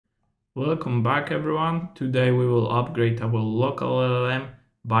Welcome back everyone. Today we will upgrade our local LLM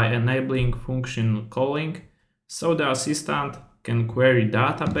by enabling function calling so the assistant can query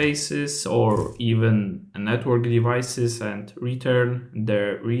databases or even network devices and return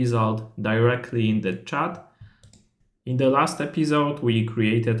the result directly in the chat. In the last episode we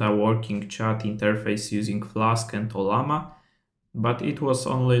created a working chat interface using Flask and Ollama, but it was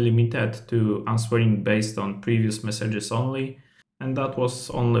only limited to answering based on previous messages only. And that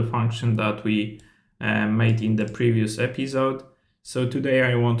was only function that we made in the previous episode. So today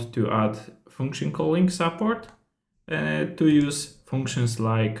I want to add function calling support to use functions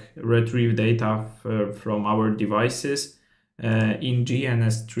like retrieve data from our devices. In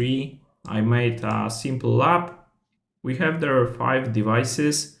GNS3, I made a simple lab. We have there 5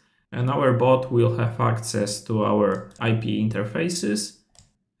 devices and our bot will have access to our IP interfaces.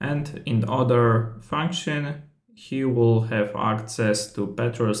 And in the other function, he will have access to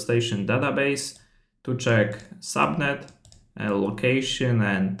petrol station database to check subnet, location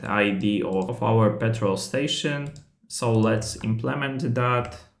and ID of our petrol station. So let's implement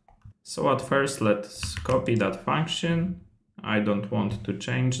that. So at first let's copy that function. I don't want to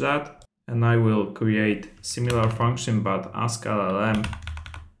change that. And I will create similar function but ask LLM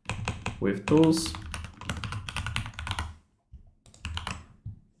with tools.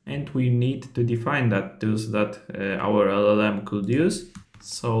 And we need to define that tools that our LLM could use.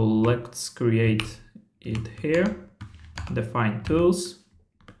 So let's create it here, define tools.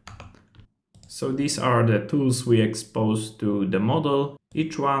 So these are the tools we expose to the model.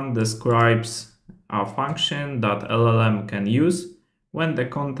 Each one describes a function that LLM can use when the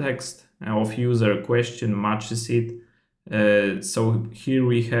context of user question matches it. So here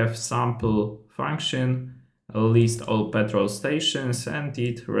we have sample function, list all petrol stations, and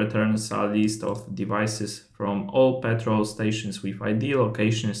it returns a list of devices from all petrol stations with ID,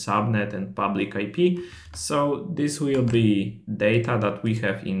 location, subnet and public IP. So this will be data that we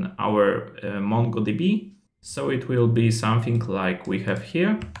have in our MongoDB. So it will be something like we have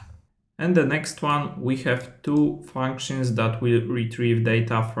here. And the next one, we have 2 functions that will retrieve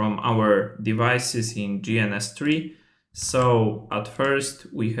data from our devices in GNS3. So at first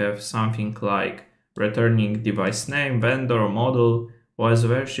we have something like returning device name, vendor, model, OS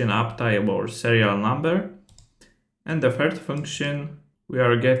version, uptime or serial number. And the third function, we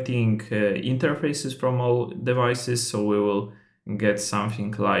are getting interfaces from all devices, so we will get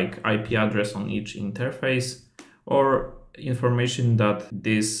something like IP address on each interface or information that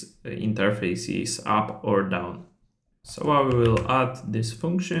this interface is up or down. So I will add these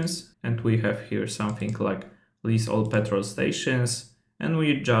functions and we have here something like list all petrol stations, and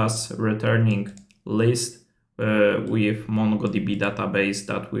we're just returning list with MongoDB database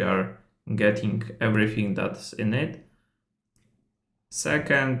that we are getting everything that's in it.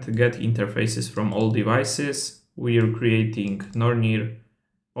 Second, get interfaces from all devices. We are creating nor-near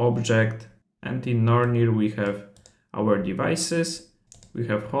object, and in nor-near we have our devices. We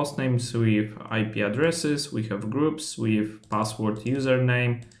have host names with IP addresses, we have groups with password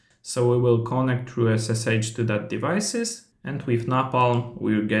username. So we will connect through SSH to that devices. And with Napalm,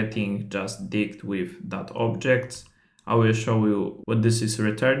 we're getting just dict with that objects. I will show you what this is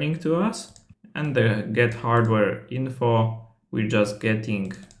returning to us. And the get hardware info, we're just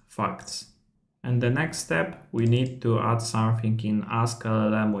getting facts. And the next step, we need to add something in ask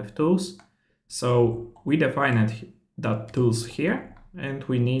LLM with tools. So we defined that tools here, and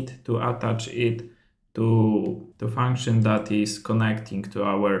we need to attach it to the function that is connecting to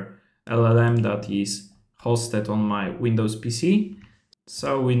our LLM that is hosted on my Windows PC.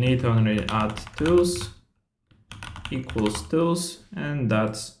 So we need only add tools equals tools, and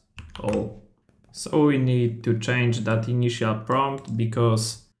that's all. So we need to change that initial prompt,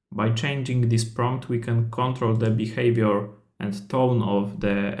 because by changing this prompt we can control the behavior and tone of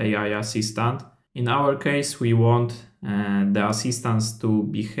the AI assistant. In our case, we want the assistants to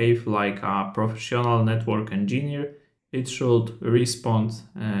behave like a professional network engineer. It should respond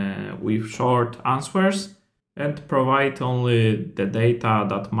with short answers and provide only the data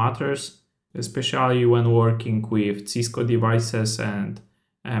that matters, especially when working with Cisco devices and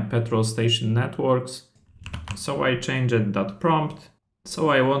petrol station networks. So I changed that prompt. So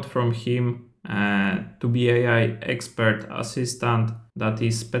I want from him to be AI expert assistant that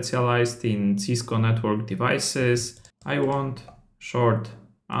is specialized in Cisco network devices. I want short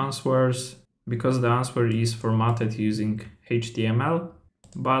answers, because the answer is formatted using HTML,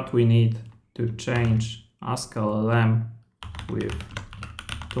 but we need to change ask LLM with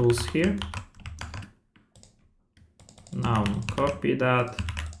tools here. Now copy that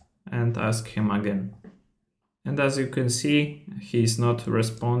and ask him again. And as you can see, he's not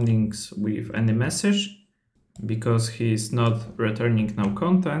responding with any message because he's not returning no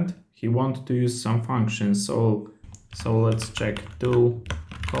content. He wants to use some functions. So let's check tool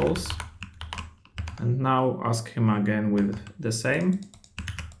calls and now ask him again with the same.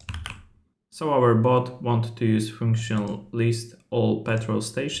 So our bot wants to use function list all petrol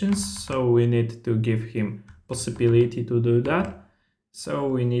stations. So we need to give him possibility to do that. So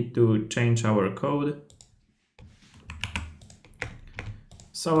we need to change our code.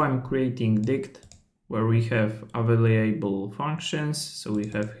 So I'm creating dict where we have available functions. So we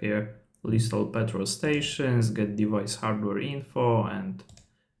have here list all petrol stations, get device hardware info, and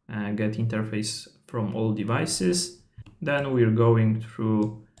get interface from all devices. Then we're going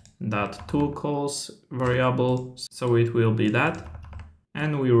through that tool calls variable. So it will be that.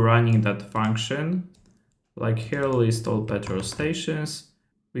 And we're running that function. Like here, list all petrol stations.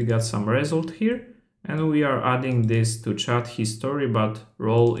 We got some result here. And we are adding this to chat history, but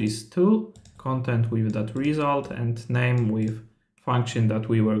role is tool, content with that result, and name with function that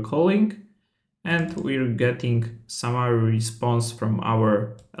we were calling. And we're getting summary response from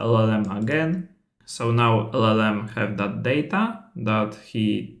our LLM again. So now LLM have that data that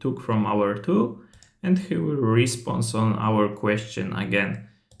he took from our tool, and he will respond on our question again.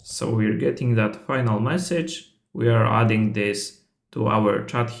 So we're getting that final message. We are adding this to our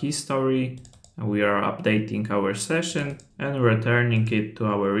chat history. We are updating our session and returning it to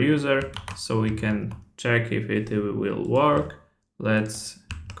our user so we can check if it will work. Let's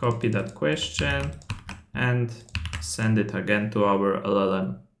copy that question and send it again to our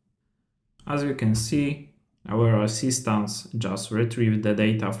LLM. As you can see, our assistants just retrieved the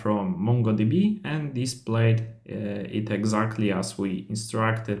data from MongoDB and displayed it exactly as we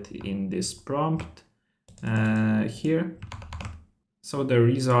instructed in this prompt here. So the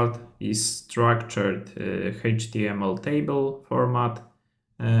result is structured HTML table format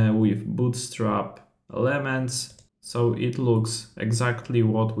with bootstrap elements. So it looks exactly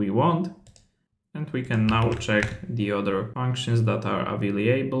what we want. And we can now check the other functions that are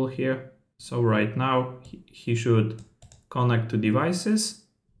available here. So right now he should connect to devices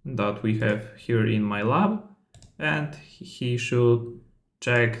that we have here in my lab. And he should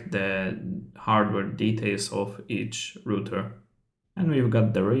check the hardware details of each router. And we've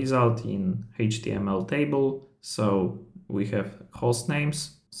got the result in HTML table. So we have host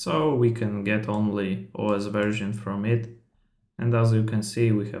names. So we can get only OS version from it. And as you can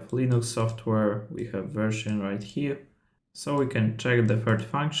see, we have Linux software. We have version right here. So we can check the third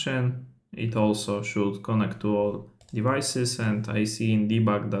function. It also should connect to all devices. And I see in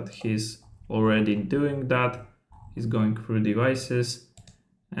debug that he's already doing that. He's going through devices.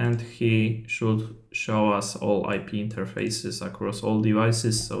 And he should show us all IP interfaces across all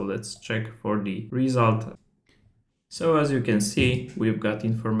devices. So let's check for the result. So as you can see, we've got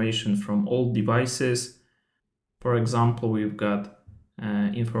information from all devices. For example, we've got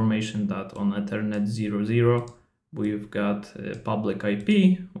information that on Ethernet 00, we've got public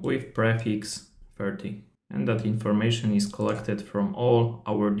IP with prefix 30. And that information is collected from all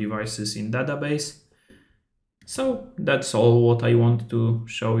our devices in database. So that's all what I want to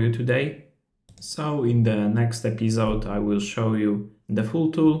show you today. So in the next episode, I will show you the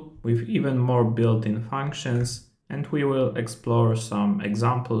full tool with even more built-in functions, and we will explore some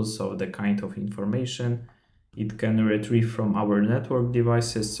examples of the kind of information it can retrieve from our network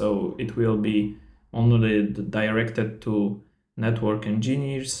devices. So it will be only directed to network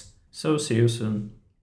engineers. So see you soon.